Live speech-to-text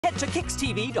Head to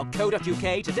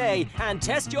kixtv.co.uk today and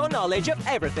test your knowledge of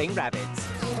everything rabbits.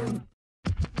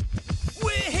 We're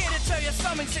here to tell you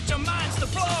something, set your minds to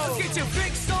blow. Let's get your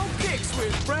fix on KIX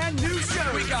with brand new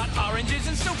shows. We got oranges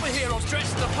and superheroes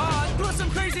dressed apart, plus some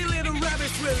crazy little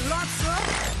rabbits with lots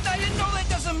of... Now you know that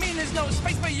doesn't mean there's no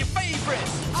space for your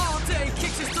favorites. All day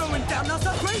KIX is throwing down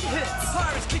some great hits.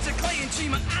 Pirates, kids are clay and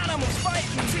cheema, animals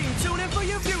fighting. Team tune in for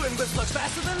your viewing with slugs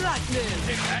faster than lightning.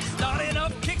 If that's not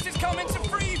enough, KIX is coming to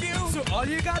freeview. So all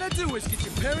you gotta do is get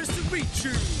your parents to reach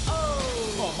you.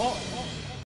 Oh.